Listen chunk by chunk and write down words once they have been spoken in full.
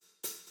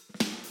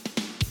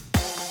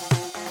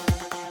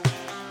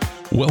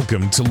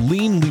Welcome to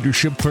Lean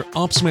Leadership for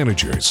Ops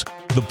Managers,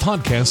 the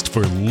podcast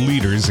for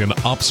leaders in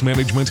ops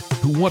management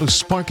who want to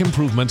spark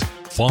improvement,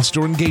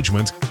 foster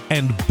engagement,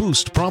 and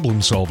boost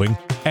problem solving,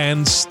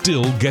 and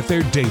still get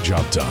their day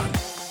job done.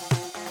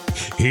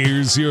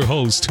 Here's your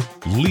host,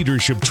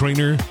 leadership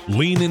trainer,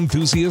 lean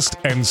enthusiast,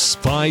 and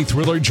spy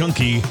thriller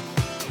junkie,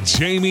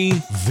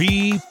 Jamie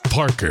V.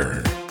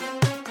 Parker.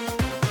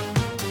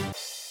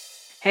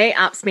 Hey,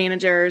 ops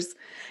managers.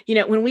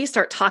 When we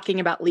start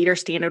talking about leader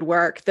standard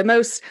work, the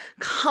most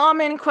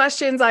common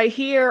questions I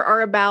hear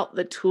are about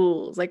the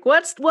tools. Like,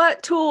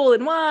 what tool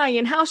and why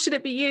and how should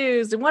it be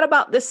used? And what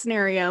about this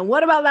scenario?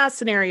 What about that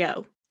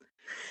scenario?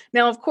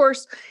 Now, of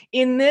course,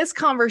 in this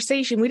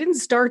conversation, we didn't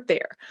start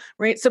there,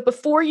 right? So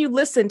before you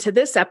listen to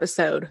this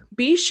episode,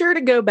 be sure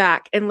to go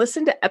back and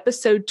listen to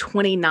episode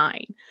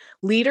 29,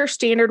 Leader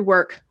Standard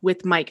Work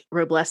with Mike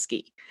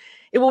Robleski.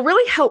 It will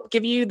really help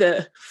give you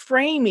the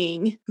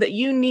framing that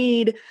you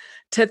need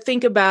to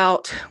think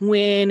about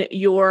when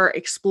you're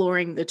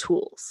exploring the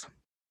tools.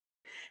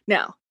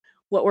 Now,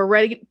 what we're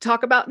ready to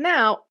talk about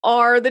now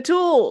are the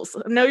tools.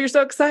 I know you're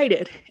so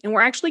excited. And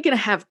we're actually going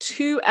to have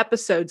 2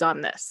 episodes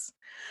on this.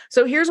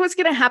 So here's what's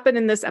going to happen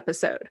in this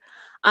episode.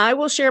 I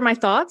will share my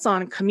thoughts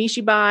on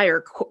Kamishibai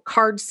or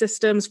card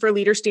systems for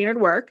leader standard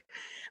work.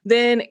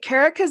 Then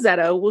Kara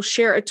Cazzetto will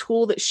share a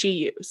tool that she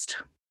used.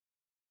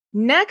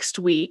 Next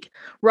week,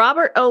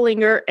 Robert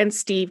Olinger and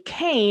Steve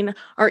Kane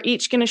are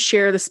each going to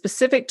share the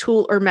specific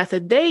tool or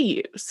method they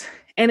use.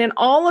 And in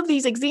all of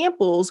these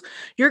examples,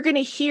 you're going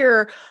to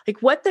hear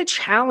what the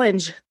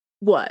challenge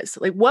was.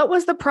 What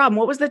was the problem?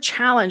 What was the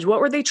challenge? What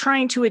were they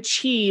trying to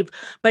achieve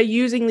by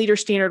using leader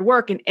standard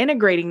work and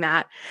integrating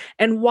that?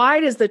 And why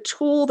is the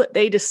tool that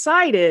they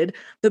decided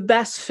the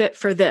best fit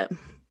for them?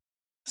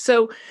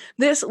 So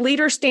this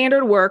leader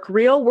standard work,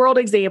 real world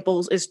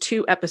examples, is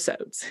 2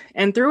 episodes.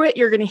 And through it,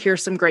 you're going to hear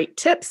some great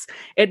tips,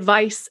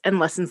 advice, and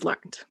lessons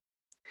learned.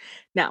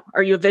 Now,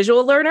 are you a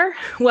visual learner?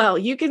 Well,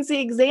 you can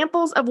see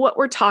examples of what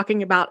we're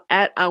talking about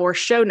at our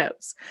show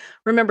notes.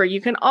 Remember, you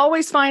can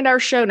always find our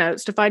show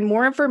notes to find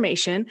more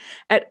information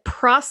at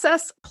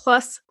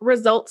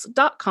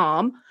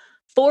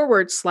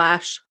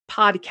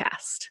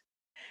processplusresults.com/podcast.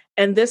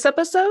 And this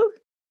episode,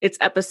 it's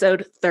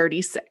episode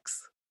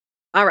 36.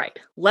 All right,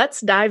 let's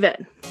dive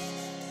in.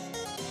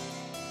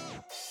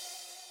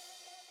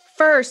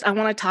 First, I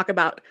want to talk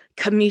about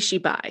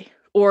Kamishibai,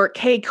 or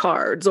K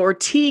cards, or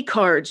T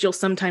cards, you'll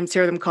sometimes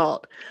hear them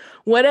called.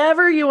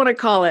 Whatever you want to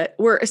call it,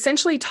 we're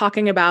essentially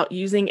talking about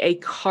using a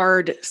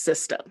card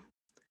system.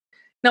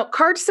 Now,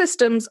 card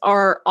systems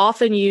are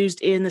often used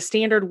in the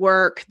standard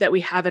work that we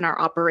have in our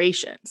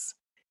operations.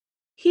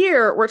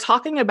 Here, we're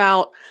talking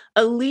about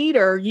a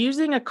leader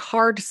using a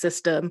card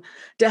system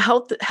to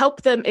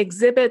help them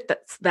exhibit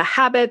the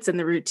habits and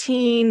the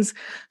routines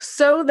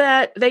so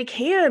that they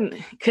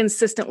can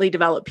consistently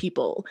develop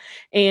people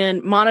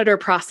and monitor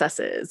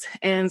processes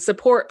and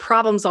support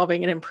problem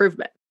solving and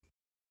improvement.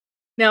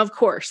 Now, of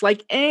course,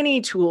 like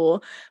any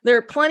tool, there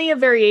are plenty of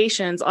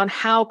variations on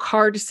how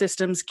card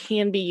systems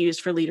can be used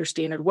for leader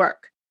standard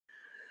work.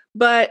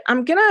 But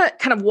I'm going to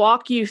kind of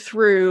walk you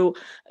through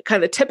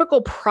kind of the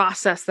typical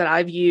process that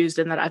I've used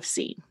and that I've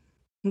seen.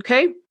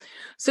 Okay.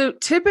 So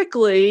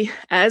typically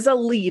as a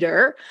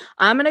leader,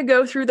 I'm going to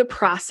go through the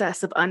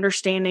process of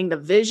understanding the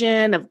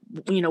vision of,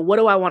 what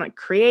do I want to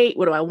create?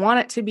 What do I want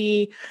it to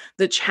be?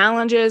 The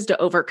challenges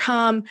to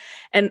overcome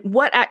and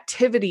what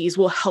activities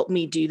will help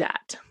me do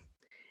that.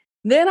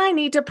 Then I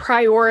need to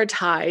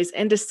prioritize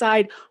and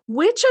decide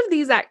which of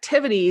these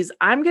activities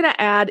I'm going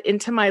to add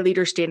into my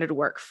leader standard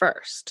work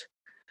first.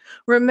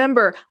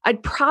 Remember, I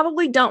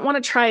probably don't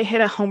want to try to hit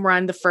a home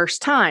run the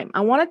first time. I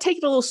want to take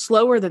it a little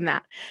slower than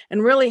that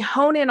and really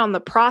hone in on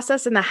the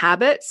process and the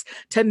habits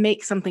to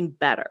make something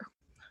better.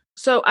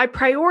 So I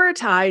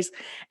prioritize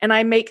and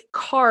I make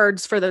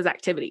cards for those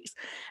activities.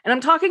 And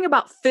I'm talking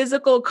about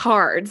physical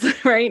cards,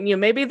 right?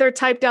 Maybe they're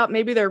typed out,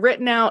 maybe they're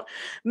written out.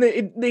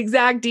 The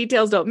exact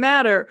details don't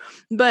matter.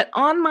 But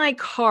on my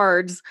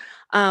cards,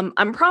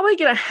 I'm probably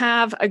going to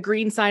have a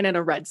green side and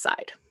a red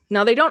side.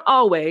 Now, they don't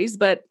always,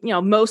 but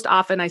most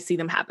often I see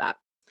them have that.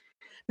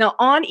 Now,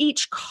 on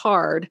each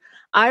card,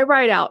 I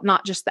write out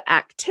not just the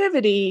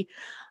activity,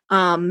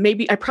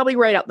 maybe I probably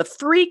write out the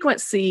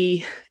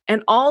frequency,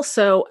 and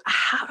also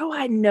how do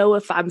I know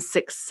if I'm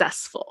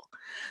successful?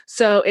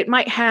 So it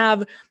might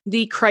have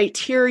the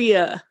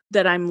criteria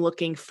that I'm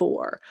looking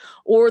for,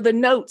 or the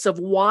notes of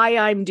why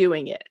I'm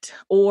doing it,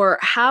 or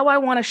how I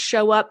want to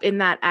show up in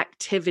that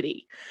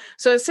activity.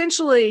 So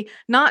essentially,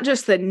 not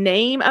just the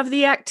name of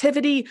the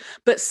activity,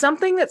 but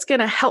something that's going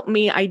to help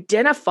me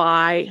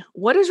identify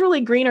what does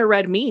really green or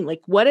red mean?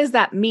 What does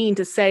that mean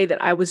to say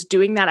that I was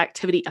doing that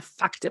activity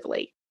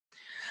effectively?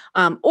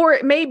 Or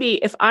it may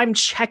be if I'm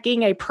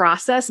checking a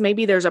process,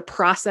 maybe there's a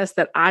process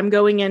that I'm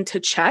going in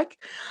to check,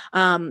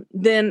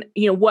 then,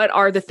 what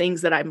are the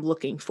things that I'm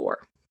looking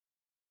for?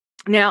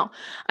 Now,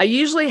 I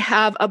usually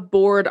have a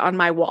board on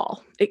my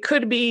wall. It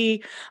could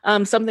be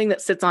something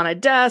that sits on a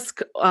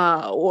desk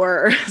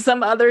or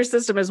some other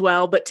system as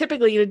well. But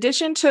typically, in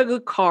addition to the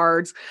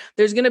cards,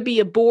 there's going to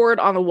be a board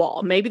on the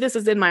wall. Maybe this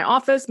is in my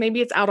office,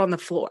 maybe it's out on the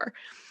floor.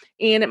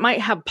 And it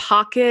might have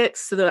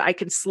pockets so that I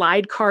can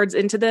slide cards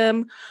into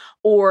them,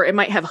 or it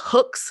might have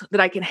hooks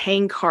that I can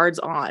hang cards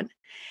on.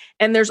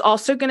 And there's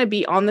also going to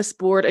be on this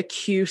board a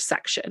cue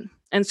section.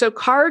 And so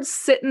cards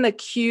sit in the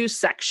cue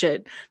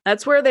section.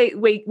 That's where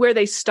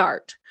they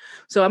start.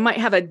 So I might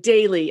have a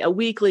daily, a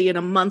weekly, and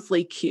a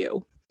monthly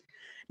cue.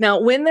 Now,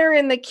 when they're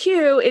in the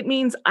queue, it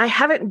means I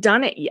haven't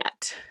done it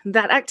yet.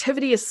 That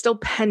activity is still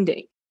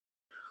pending.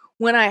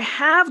 When I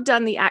have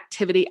done the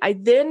activity, I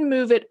then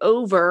move it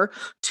over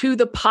to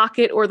the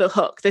pocket or the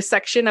hook, the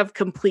section of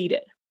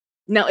completed.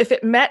 Now, if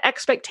it met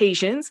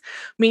expectations,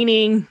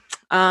 meaning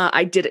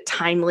I did it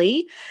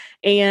timely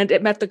and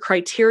it met the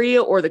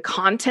criteria or the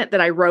content that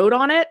I wrote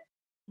on it,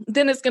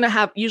 then it's going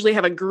to usually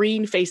have a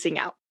green facing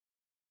out.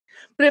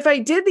 But if I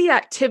did the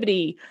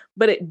activity,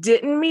 but it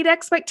didn't meet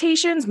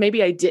expectations,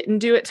 maybe I didn't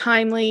do it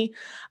timely,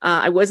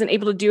 I wasn't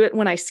able to do it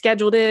when I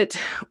scheduled it,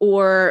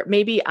 or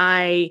maybe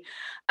I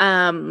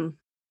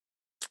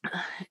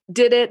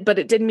did it, but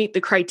it didn't meet the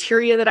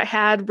criteria that I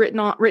had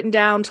written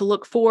down to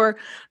look for.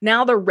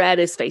 Now the red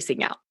is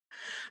facing out.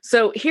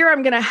 So here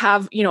I'm going to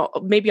have,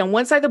 maybe on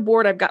one side of the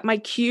board, I've got my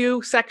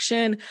cue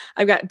section.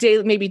 I've got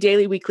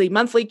daily, weekly,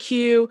 monthly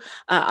cue.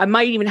 I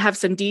might even have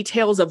some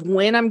details of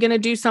when I'm going to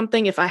do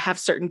something. If I have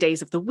certain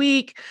days of the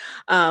week,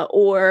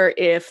 or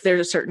if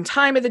there's a certain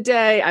time of the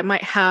day, I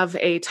might have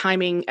a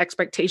timing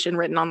expectation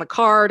written on the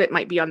card. It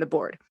might be on the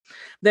board.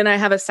 Then I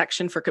have a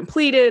section for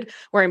completed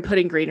where I'm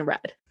putting green and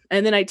red.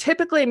 And then I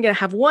typically am going to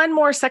have one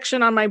more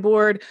section on my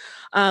board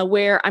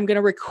where I'm going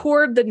to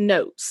record the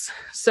notes.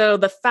 So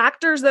the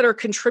factors that are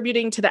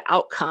contributing to the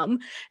outcome,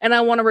 and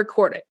I want to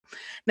record it.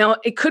 Now,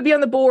 it could be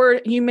on the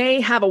board. You may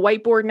have a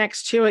whiteboard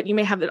next to it. You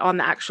may have it on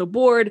the actual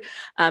board.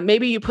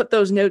 Maybe you put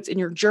those notes in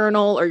your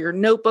journal or your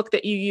notebook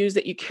that you use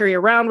that you carry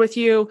around with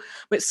you.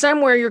 But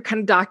somewhere you're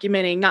kind of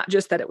documenting not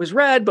just that it was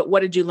read, but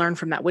what did you learn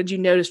from that? What did you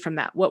notice from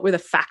that? What were the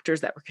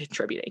factors that were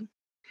contributing?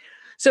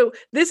 So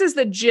this is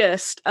the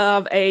gist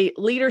of a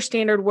leader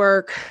standard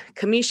work,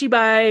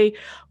 Kamishibai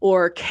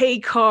or K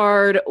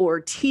card or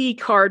T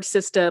card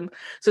system.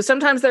 So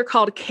sometimes they're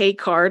called K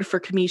card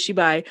for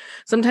Kamishibai.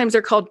 Sometimes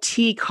they're called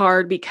T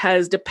card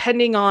because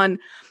depending on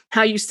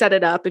how you set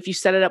it up, if you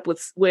set it up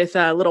with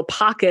little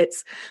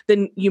pockets,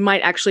 then you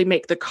might actually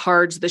make the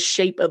cards the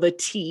shape of a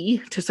T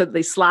so that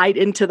they slide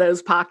into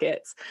those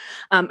pockets.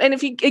 And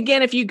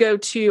if you go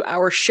to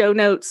our show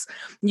notes,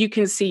 you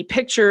can see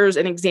pictures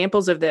and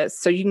examples of this.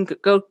 So you can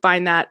go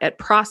find that at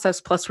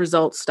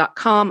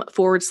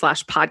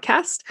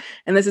processplusresults.com/podcast.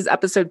 And this is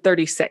episode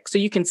 36. So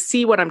you can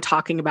see what I'm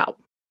talking about.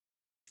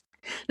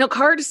 Now,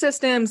 card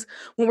systems,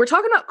 when we're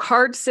talking about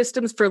card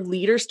systems for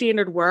leader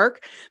standard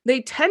work, they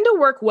tend to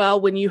work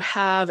well when you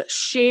have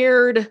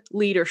shared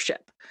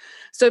leadership.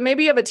 So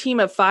maybe you have a team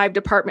of 5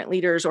 department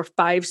leaders or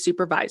 5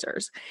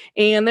 supervisors,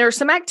 and there are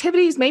some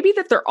activities maybe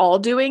that they're all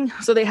doing.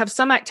 So they have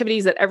some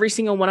activities that every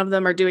single one of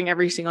them are doing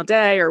every single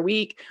day or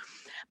week.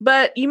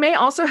 But you may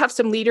also have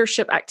some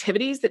leadership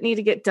activities that need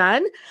to get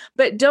done,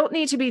 but don't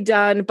need to be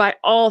done by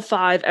all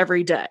 5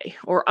 every day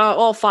or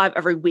all 5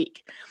 every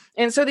week.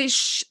 And so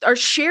these are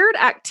shared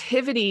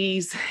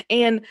activities,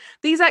 and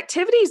these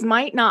activities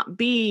might not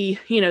be,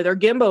 their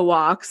Gemba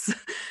walks.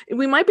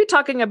 We might be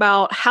talking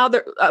about how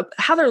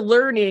they're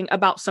learning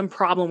about some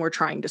problem we're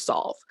trying to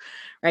solve,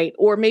 right?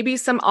 Or maybe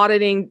some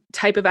auditing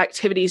type of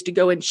activities to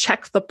go and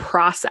check the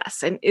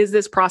process. And is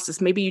this process,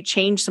 maybe you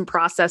change some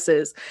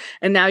processes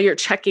and now you're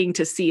checking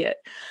to see it.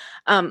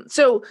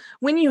 So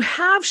when you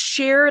have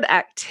shared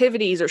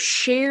activities or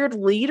shared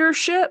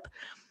leadership,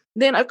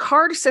 then a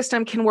card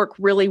system can work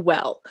really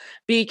well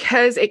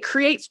because it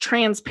creates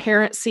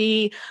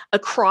transparency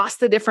across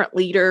the different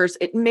leaders.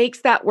 It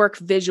makes that work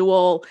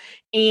visual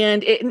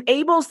and it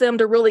enables them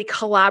to really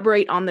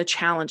collaborate on the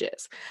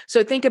challenges.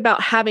 So think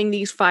about having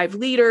these 5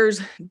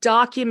 leaders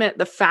document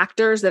the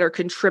factors that are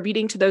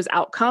contributing to those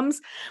outcomes.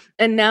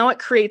 And now it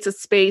creates a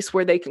space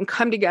where they can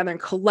come together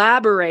and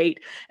collaborate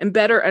and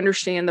better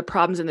understand the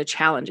problems and the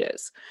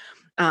challenges.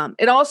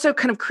 It also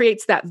kind of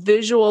creates that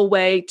visual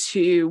way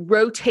to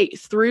rotate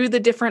through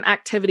the different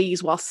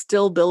activities while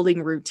still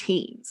building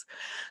routines.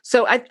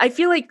 So I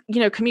feel like,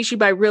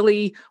 Kamishibai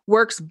really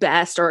works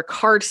best, or a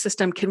card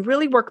system can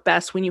really work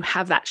best when you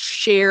have that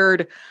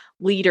shared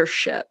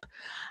leadership.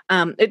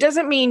 It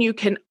doesn't mean you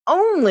can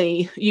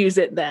only use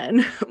it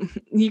then.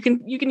 You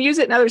can use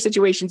it in other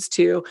situations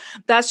too.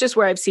 That's just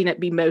where I've seen it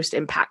be most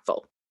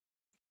impactful.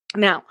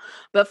 Now,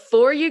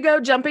 before you go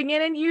jumping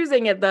in and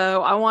using it,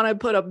 though, I want to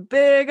put a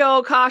big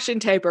old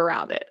caution tape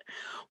around it.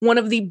 One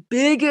of the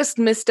biggest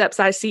missteps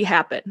I see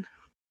happen,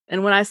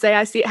 and when I say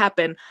I see it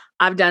happen,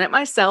 I've done it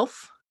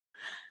myself.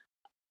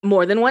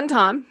 more than one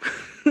time.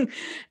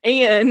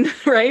 And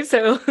right.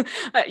 So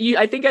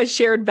I think I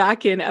shared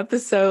back in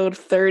episode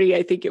 30,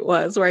 I think it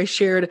was, where I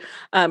shared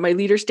my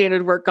leader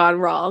standard work gone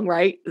wrong.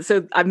 Right.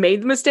 So I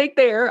made the mistake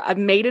there. I've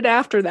made it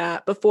after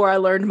that before I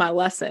learned my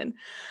lesson.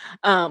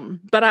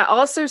 But I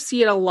also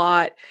see it a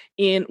lot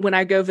in when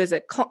I go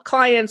visit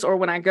clients or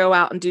when I go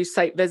out and do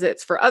site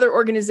visits for other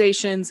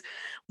organizations.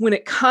 When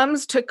it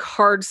comes to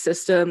card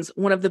systems,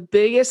 one of the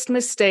biggest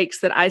mistakes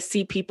that I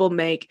see people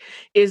make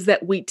is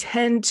that we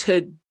tend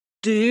to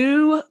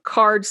do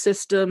card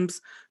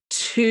systems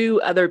to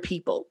other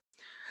people.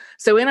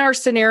 So in our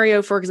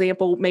scenario, for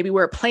example, maybe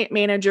we're a plant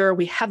manager,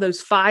 we have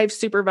those 5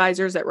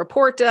 supervisors that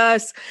report to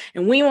us,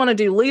 and we want to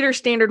do leader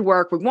standard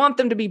work. We want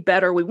them to be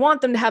better. We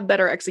want them to have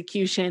better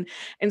execution.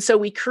 And so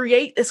we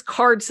create this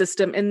card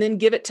system and then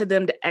give it to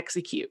them to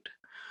execute.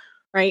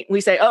 Right?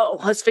 We say, oh,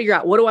 let's figure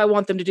out, what do I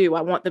want them to do?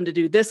 I want them to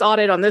do this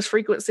audit on this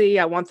frequency.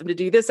 I want them to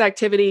do this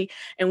activity.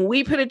 And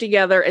we put it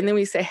together and then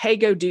we say, hey,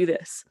 go do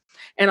this.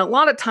 And a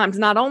lot of times,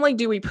 not only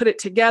do we put it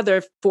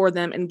together for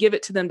them and give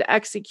it to them to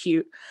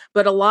execute,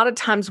 but a lot of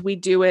times we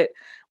do it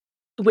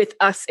with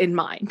us in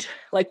mind.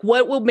 Like,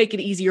 what will make it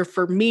easier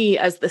for me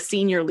as the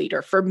senior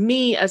leader, for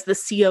me as the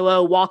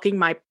COO walking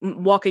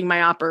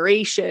my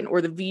operation,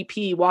 or the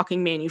VP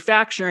walking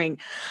manufacturing?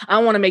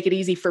 I want to make it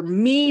easy for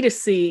me to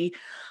see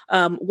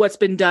what's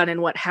been done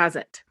and what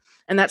hasn't.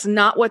 And that's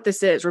not what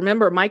this is.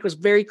 Remember, Mike was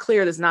very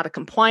clear. This is not a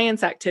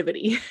compliance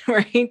activity,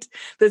 right?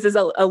 This is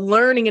a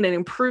learning and an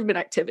improvement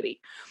activity.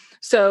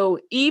 So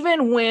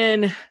even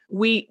when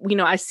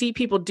I see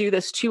people do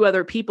this to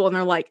other people and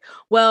they're like,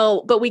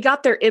 well, but we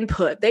got their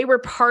input. They were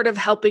part of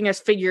helping us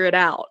figure it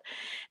out.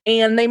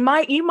 And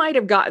you might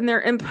have gotten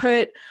their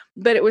input,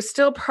 but it was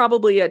still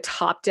probably a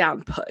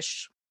top-down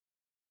push.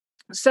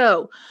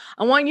 So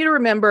I want you to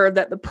remember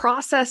that the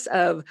process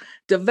of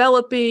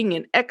developing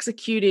and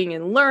executing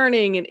and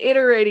learning and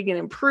iterating and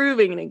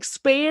improving and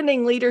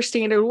expanding leader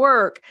standard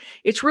work,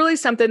 it's really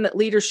something that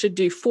leaders should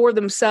do for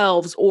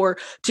themselves, or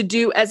to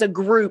do as a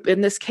group.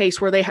 In this case,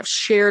 where they have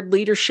shared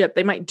leadership,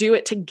 they might do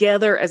it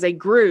together as a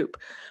group,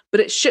 but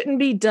it shouldn't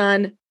be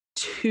done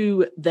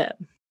to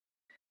them.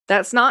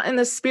 That's not in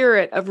the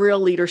spirit of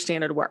real leader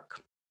standard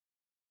work.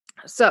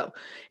 So,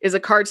 is a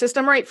card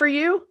system right for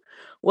you?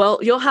 Well,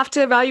 you'll have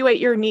to evaluate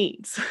your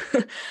needs,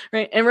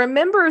 right? And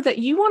remember that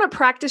you want to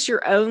practice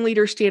your own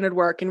leader standard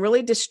work and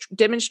really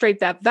demonstrate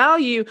that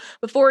value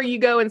before you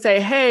go and say,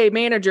 hey,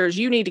 managers,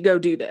 you need to go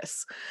do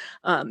this.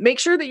 Make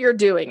sure that you're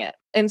doing it.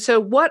 And so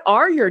what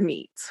are your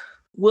needs?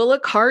 Will a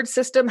card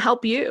system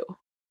help you?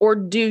 Or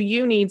do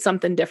you need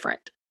something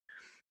different?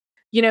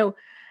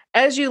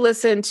 As you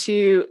listen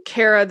to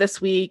Kara this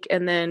week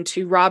and then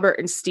to Robert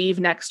and Steve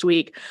next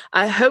week,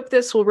 I hope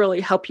this will really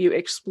help you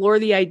explore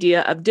the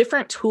idea of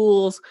different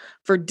tools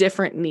for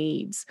different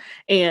needs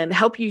and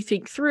help you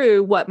think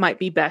through what might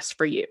be best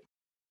for you.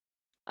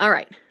 All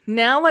right,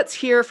 now let's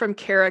hear from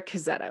Kara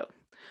Cazzetto.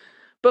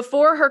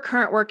 Before her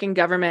current work in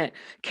government,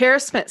 Kara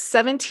spent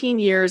 17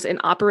 years in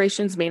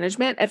operations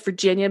management at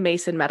Virginia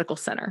Mason Medical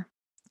Center.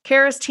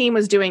 Kara's team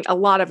was doing a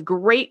lot of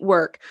great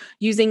work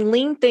using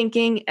lean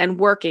thinking and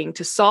working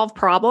to solve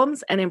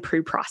problems and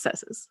improve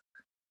processes.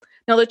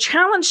 Now, the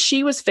challenge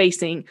she was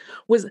facing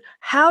was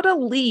how to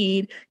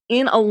lead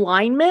in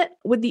alignment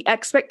with the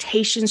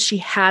expectations she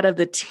had of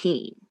the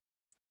team.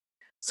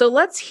 So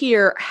let's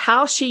hear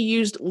how she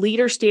used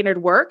leader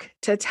standard work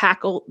to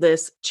tackle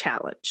this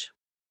challenge.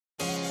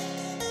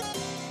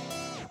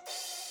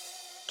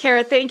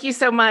 Kara, thank you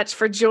so much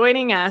for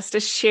joining us to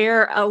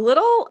share a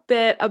little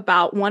bit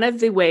about one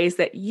of the ways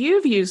that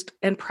you've used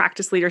and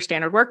practiced leader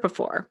standard work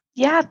before.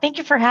 Yeah, thank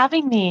you for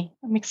having me.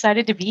 I'm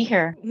excited to be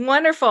here.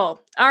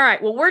 Wonderful. All right.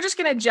 Well, we're just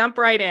going to jump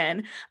right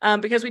in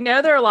because we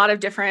know there are a lot of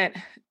different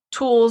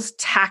tools,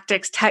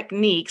 tactics,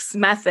 techniques,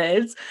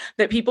 methods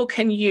that people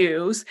can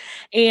use.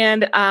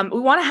 And we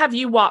want to have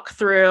you walk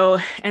through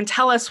and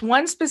tell us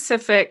one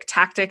specific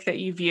tactic that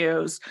you've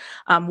used.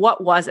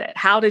 What was it?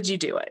 How did you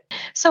do it?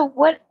 So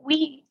what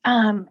we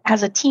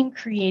as a team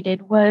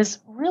created was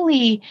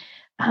really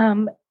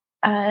on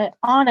a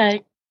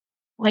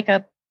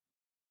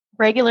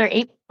regular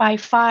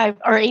 8x5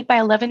 or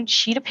 8x11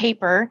 sheet of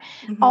paper,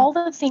 all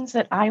the things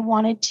that I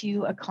wanted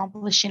to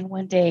accomplish in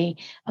one day,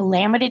 a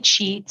laminated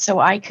sheet so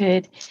I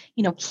could,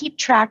 keep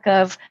track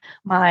of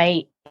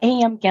my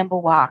AM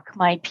Gemba walk,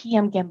 my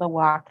PM Gemba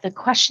walk, the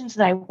questions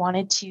that I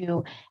wanted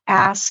to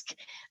ask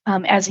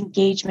as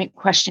engagement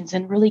questions,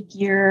 and really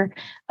gear,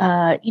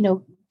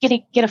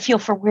 get a feel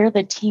for where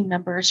the team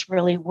members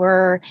really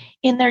were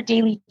in their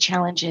daily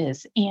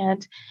challenges.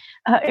 And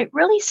it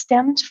really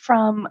stemmed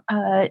from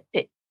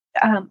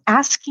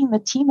asking the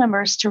team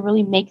members to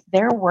really make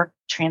their work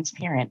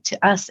transparent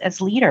to us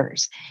as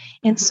leaders.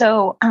 And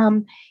so,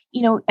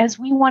 as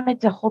we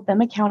wanted to hold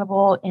them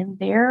accountable in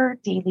their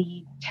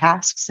daily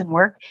tasks and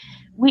work,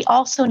 we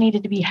also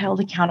needed to be held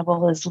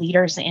accountable as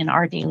leaders in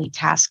our daily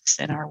tasks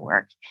and our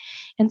work.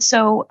 And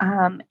so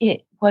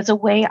it was a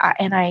way,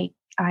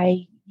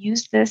 I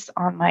used this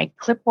on my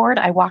clipboard.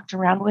 I walked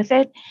around with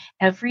it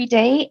every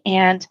day,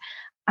 and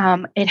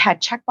It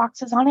had check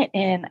boxes on it,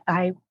 and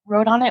I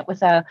wrote on it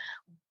with a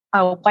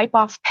wipe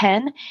off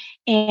pen.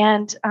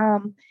 And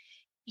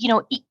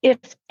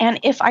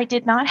if I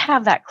did not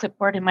have that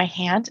clipboard in my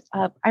hand,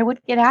 I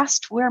would get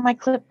asked where my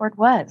clipboard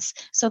was.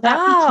 So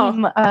that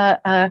became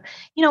a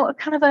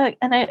kind of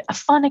a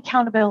fun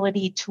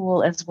accountability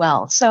tool as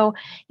well. So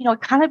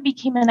it kind of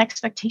became an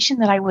expectation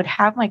that I would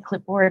have my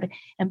clipboard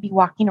and be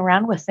walking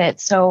around with it.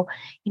 So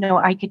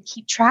I could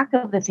keep track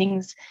of the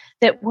things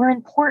that were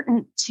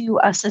important to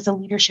us as a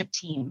leadership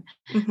team.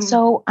 Mm-hmm.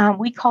 So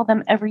we call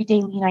them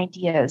everyday lean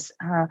ideas.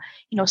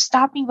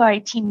 Stopping by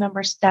team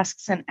members'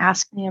 desks and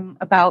asking them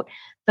about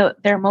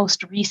their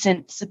most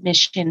recent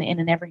submission in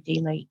an everyday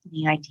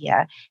lean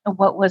idea and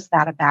what was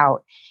that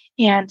about,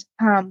 and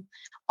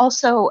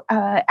also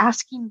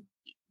asking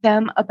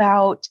them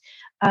about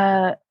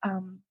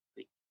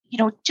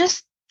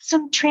just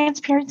some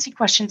transparency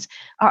questions.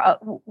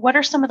 What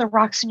are some of the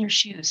rocks in your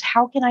shoes?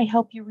 How can I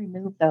help you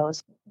remove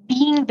those?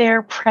 Being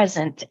there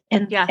present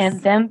and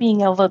them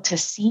being able to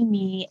see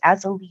me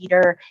as a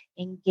leader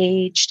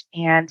engaged,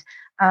 and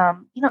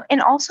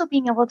and also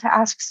being able to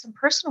ask some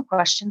personal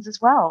questions as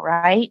well,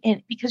 right?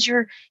 And because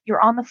you're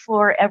on the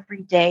floor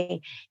every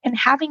day, and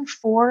having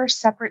 4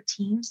 separate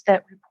teams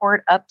that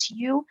report up to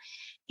you,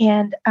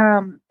 and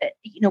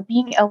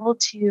being able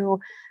to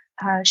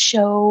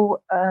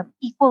show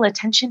equal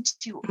attention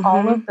to Mm-hmm.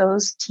 all of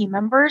those team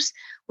members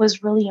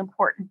was really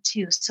important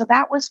too. So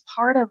that was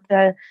part of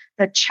the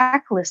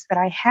checklist that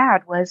I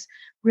had, was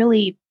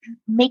really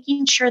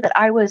making sure that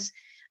I was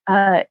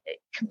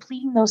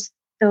completing those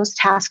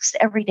tasks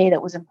every day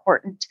that was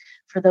important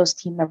for those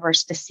team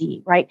members to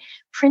see, right?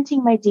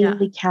 Printing my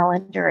daily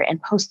calendar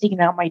and posting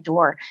it on my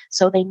door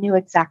so they knew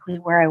exactly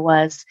where I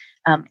was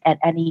at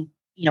any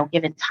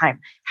given time.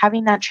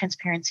 Having that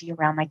transparency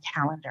around my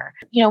calendar,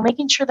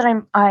 making sure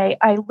that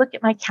I look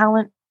at my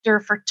calendar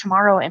for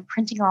tomorrow and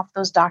printing off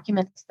those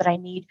documents that I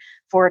need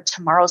for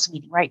tomorrow's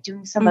meeting, right?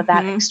 Doing some of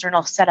that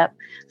external setup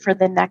for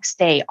the next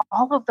day.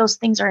 All of those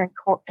things are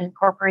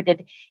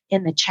incorporated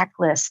in the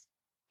checklist.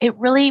 It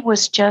really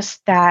was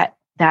just that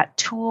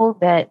tool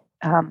that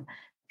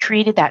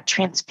created that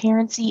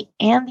transparency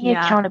and the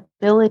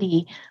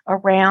accountability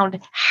around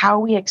how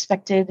we're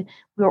expected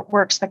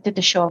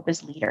to show up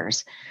as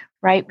leaders,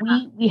 right?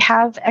 We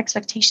have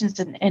expectations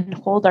and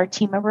hold our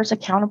team members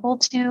accountable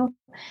to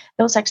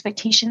those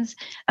expectations.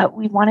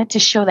 We wanted to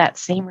show that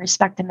same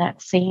respect and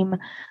that same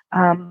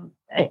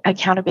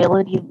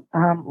accountability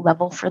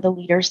level for the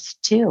leaders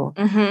too,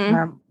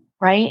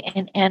 right?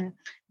 And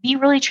be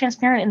really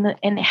transparent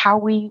in how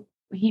we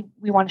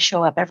want to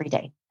show up every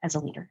day as a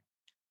leader.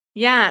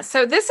 Yeah.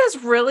 So this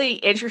is really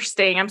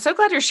interesting. I'm so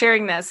glad you're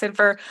sharing this. And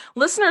for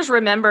listeners,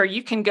 remember,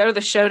 you can go to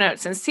the show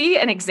notes and see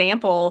an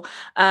example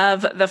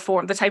of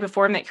the type of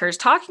form that Kara's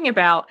talking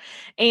about.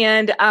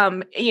 And,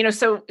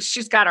 so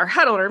she's got her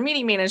huddle, her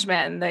meeting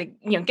management, and the,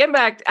 get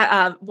back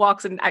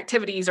walks and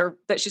activities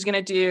that she's going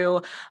to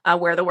do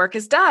where the work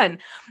is done.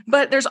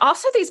 But there's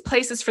also these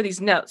places for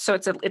these notes. So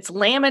it's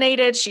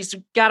laminated. She's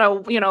got a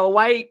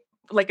white,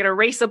 like an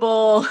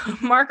erasable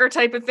marker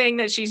type of thing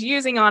that she's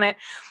using on it.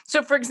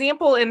 So for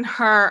example, in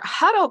her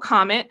huddle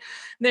comment,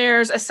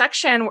 there's a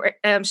section where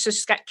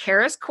she's got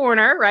Kara's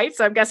Corner, right?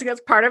 So I'm guessing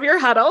that's part of your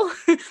huddle.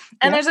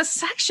 And there's a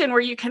section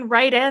where you can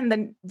write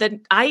in the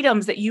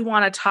items that you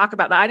want to talk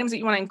about, the items that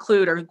you want to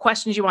include or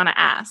questions you want to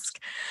ask,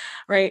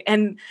 right?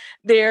 And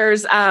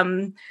there's,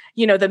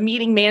 the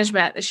meeting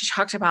management that she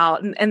talked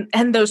about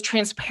and those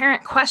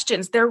transparent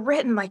questions, they're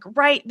written like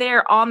right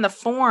there on the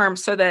form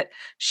so that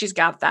she's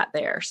got that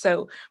there.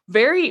 So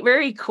very,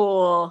 very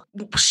cool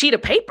sheet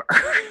of paper,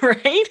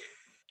 right?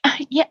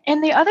 Yeah.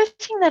 And the other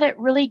thing that it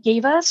really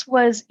gave us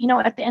was,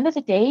 at the end of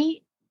the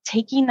day,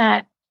 taking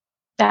that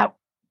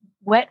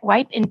wet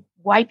wipe and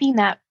wiping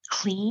that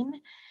clean,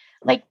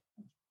 like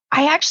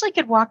I actually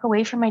could walk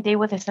away from my day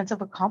with a sense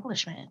of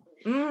accomplishment.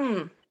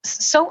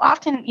 So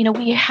often,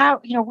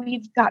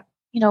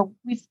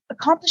 we've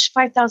accomplished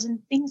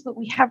 5,000 things, but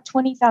we have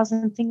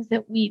 20,000 things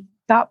that we've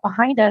got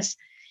behind us.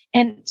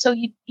 And so,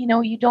 you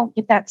don't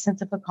get that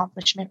sense of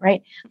accomplishment,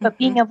 right? But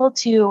being able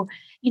to,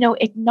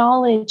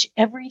 acknowledge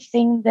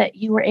everything that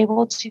you were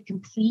able to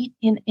complete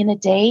in a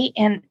day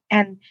and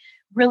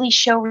really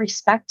show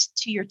respect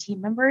to your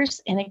team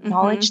members and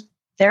acknowledge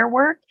their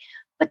work,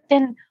 but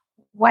then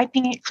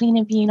wiping it clean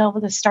and being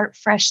able to start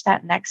fresh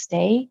that next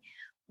day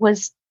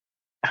was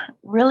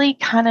really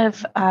kind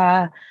of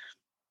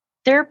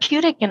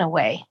therapeutic in a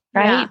way,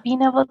 right? Yeah.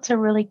 Being able to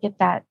really get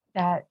that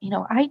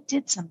I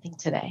did something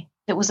today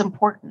that was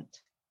important.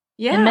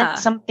 Yeah. It meant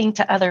something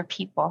to other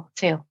people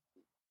too.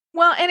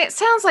 Well, and it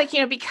sounds like,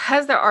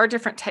 because there are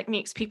different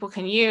techniques people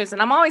can use.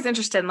 And I'm always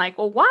interested in like,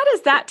 well, why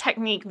does that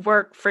technique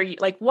work for you?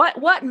 Like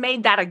what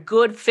made that a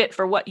good fit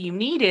for what you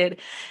needed?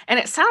 And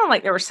it sounded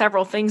like there were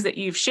several things that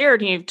you've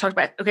shared. And you've talked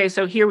about, okay,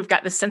 so here we've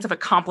got this sense of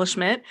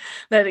accomplishment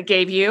that it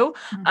gave you.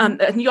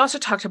 And you also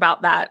talked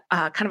about that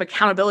kind of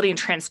accountability and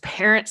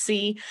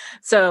transparency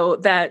so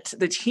that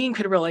the team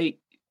could really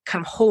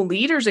kind of hold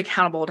leaders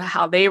accountable to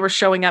how they were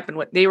showing up and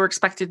what they were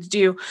expected to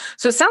do.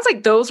 So it sounds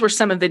like those were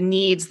some of the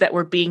needs that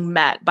were being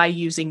met by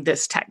using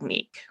this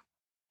technique.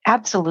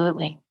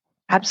 Absolutely.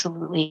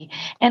 Absolutely.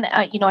 And,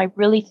 I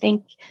really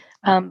think,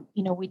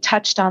 we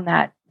touched on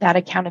that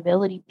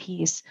accountability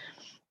piece.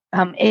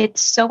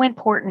 It's so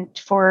important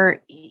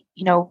for,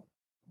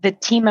 the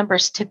team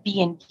members to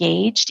be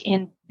engaged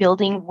in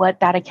building what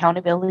that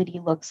accountability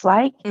looks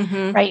like,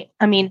 right?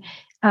 I mean,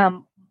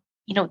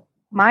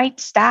 my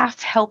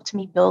staff helped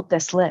me build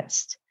this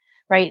list,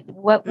 right?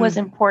 What was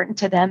important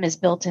to them is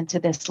built into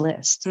this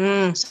list.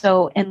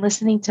 So, and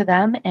listening to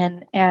them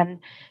and,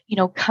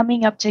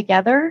 coming up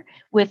together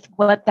with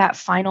what that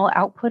final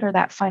output or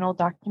that final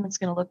document is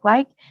going to look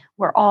like,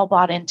 we're all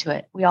bought into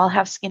it. We all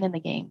have skin in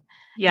the game.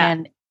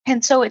 Yeah.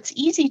 And so it's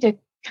easy to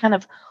kind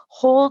of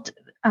hold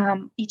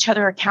each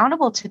other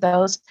accountable to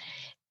those,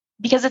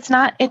 because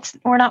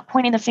we're not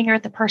pointing the finger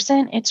at the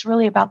person. It's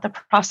really about the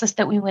process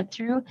that we went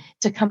through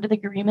to come to the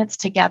agreements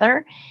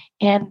together.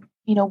 And,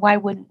 why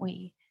wouldn't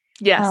we?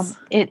 Yes.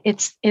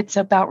 It's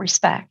about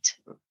respect.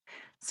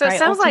 So right? It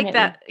sounds Ultimately. like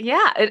that.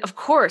 Yeah, of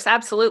course.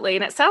 Absolutely.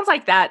 And it sounds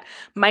like that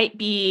might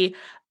be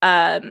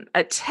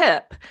a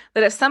tip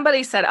that if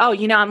somebody said, oh,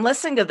 I'm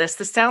listening to this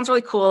sounds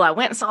really cool. I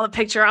went and saw the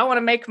picture. I want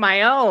to make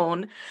my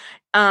own.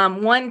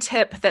 One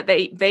tip that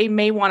they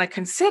may want to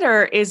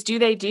consider is, do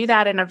they do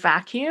that in a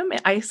vacuum,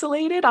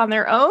 isolated on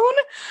their own,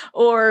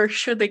 or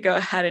should they go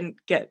ahead and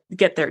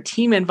get their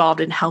team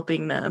involved in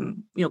helping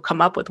them,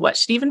 come up with what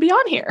should even be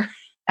on here?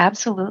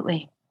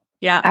 Absolutely.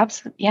 Yeah.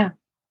 Absolutely. Yeah.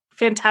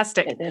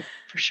 Fantastic. It is,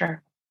 for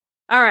sure.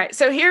 All right.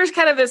 So here's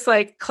kind of this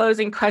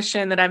closing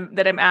question that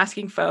I'm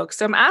asking folks.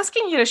 So I'm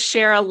asking you to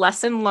share a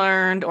lesson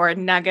learned or a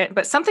nugget,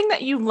 but something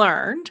that you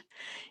learned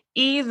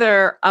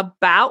either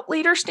about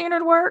leader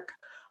standard work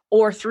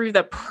or through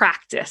the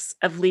practice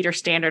of leader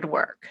standard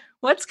work.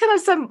 What's kind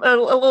of a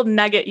little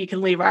nugget you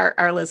can leave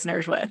our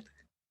listeners with?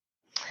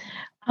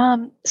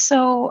 I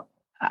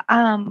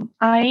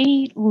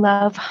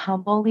love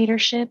humble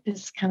leadership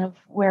is kind of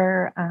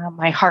where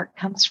my heart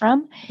comes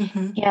from.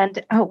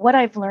 And what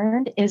I've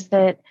learned is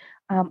that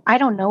I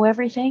don't know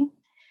everything.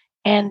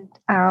 And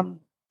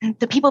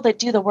the people that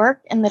do the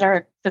work and that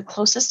are the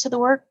closest to the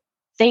work,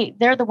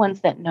 they're the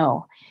ones that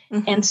know.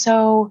 And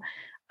so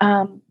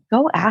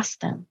go ask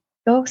them.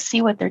 Go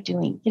see what they're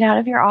doing. Get out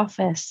of your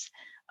office.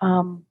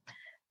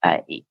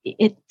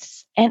 It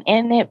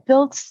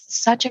builds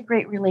such a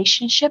great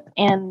relationship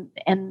and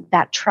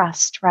that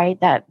trust,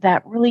 right?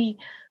 That really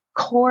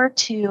core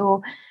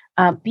to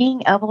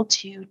being able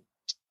to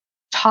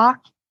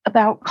talk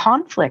about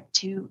conflict,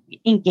 to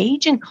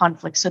engage in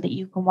conflict, so that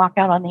you can walk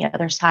out on the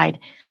other side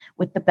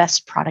with the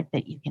best product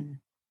that you can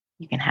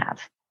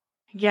have.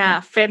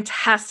 Yeah,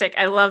 fantastic.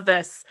 I love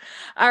this.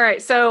 All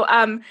right. So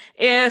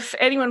if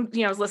anyone,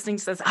 is listening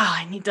says, oh,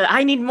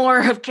 I need more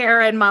of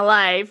Kara in my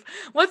life,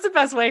 what's the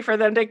best way for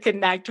them to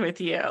connect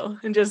with you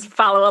and just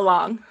follow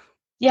along?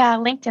 Yeah,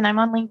 LinkedIn. I'm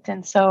on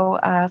LinkedIn. So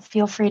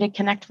feel free to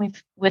connect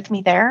with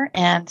me there.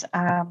 And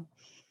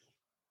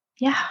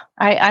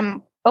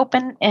I'm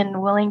open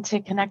and willing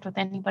to connect with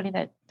anybody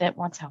that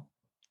wants help.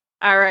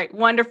 All right.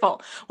 Wonderful.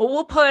 Well,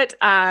 we'll put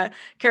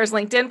Kara's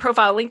LinkedIn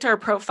profile, link to her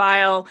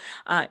profile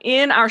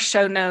in our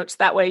show notes.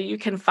 That way you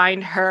can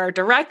find her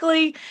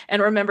directly.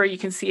 And remember, you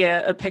can see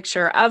a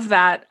picture of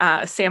that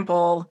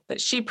sample that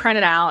she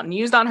printed out and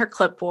used on her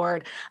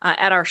clipboard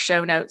at our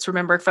show notes.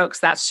 Remember, folks,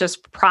 that's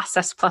just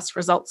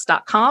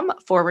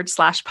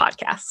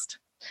processplusresults.com/podcast.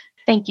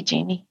 Thank you,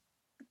 Jamie.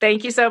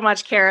 Thank you so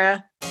much,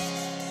 Kara.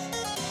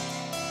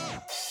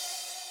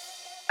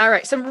 All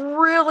right. Some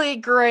really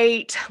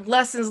great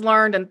lessons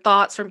learned and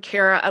thoughts from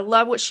Kara. I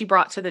love what she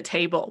brought to the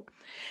table.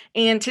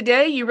 And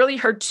today you really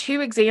heard two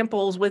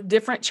examples with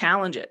different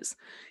challenges.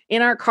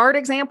 In our card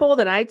example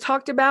that I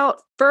talked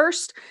about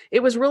first,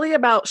 it was really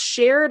about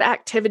shared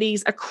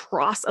activities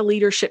across a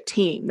leadership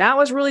team. That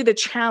was really the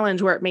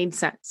challenge where it made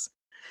sense.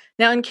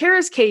 Now, in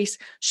Kara's case,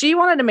 she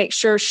wanted to make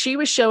sure she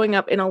was showing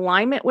up in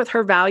alignment with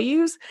her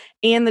values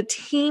and the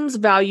team's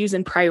values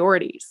and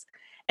priorities.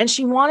 And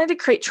she wanted to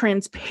create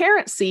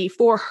transparency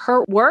for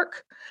her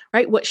work,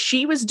 right? What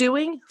she was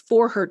doing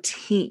for her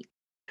team.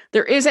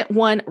 There isn't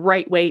one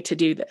right way to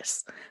do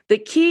this. The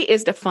key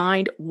is to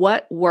find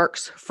what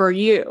works for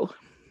you.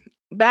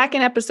 Back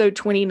in episode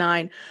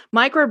 29,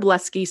 Mike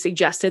Wroblewski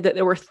suggested that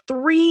there were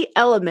 3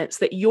 elements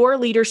that your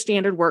leader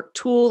standard work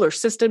tool or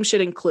system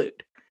should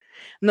include.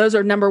 And those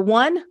are number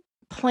 1,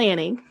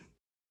 planning,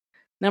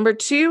 number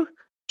 2,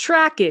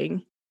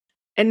 tracking,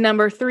 and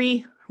number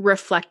 3,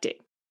 reflecting.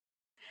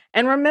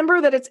 And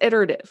remember that it's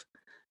iterative.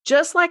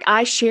 Just like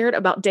I shared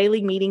about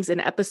daily meetings in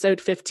episode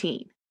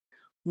 15,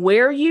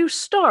 where you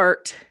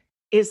start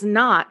is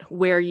not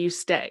where you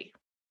stay.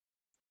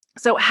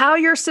 So how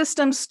your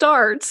system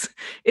starts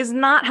is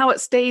not how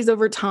it stays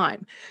over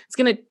time. It's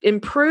going to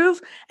improve,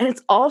 and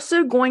it's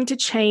also going to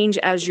change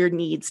as your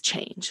needs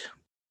change.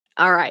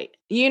 All right.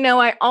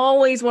 I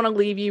always want to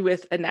leave you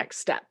with a next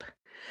step.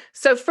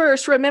 So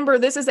first, remember,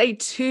 this is a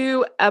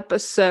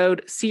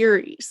 2-episode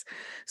series.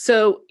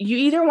 So you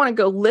either want to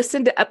go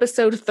listen to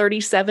episode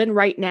 37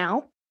 right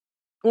now,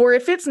 or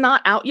if it's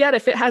not out yet,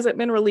 if it hasn't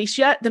been released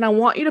yet, then I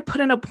want you to put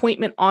an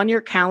appointment on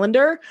your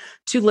calendar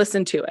to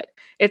listen to it.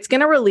 It's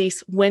going to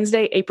release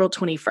Wednesday, April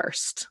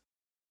 21st.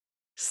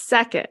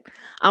 Second,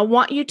 I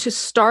want you to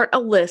start a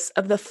list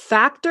of the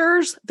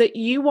factors that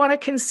you want to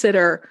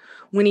consider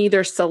when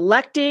either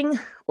selecting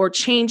or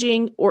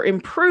changing or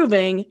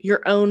improving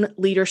your own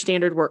Leader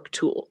Standard Work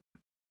tool.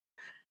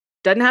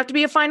 Doesn't have to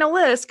be a final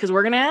list because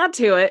we're going to add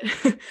to it,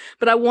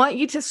 but I want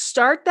you to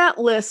start that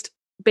list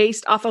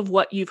based off of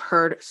what you've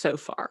heard so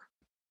far.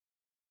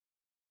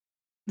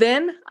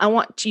 Then I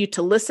want you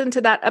to listen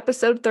to that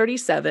episode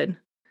 37.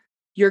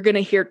 You're going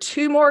to hear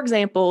 2 more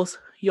examples.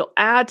 You'll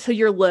add to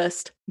your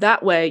list.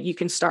 That way you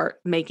can start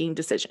making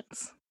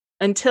decisions.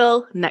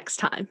 Until next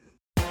time.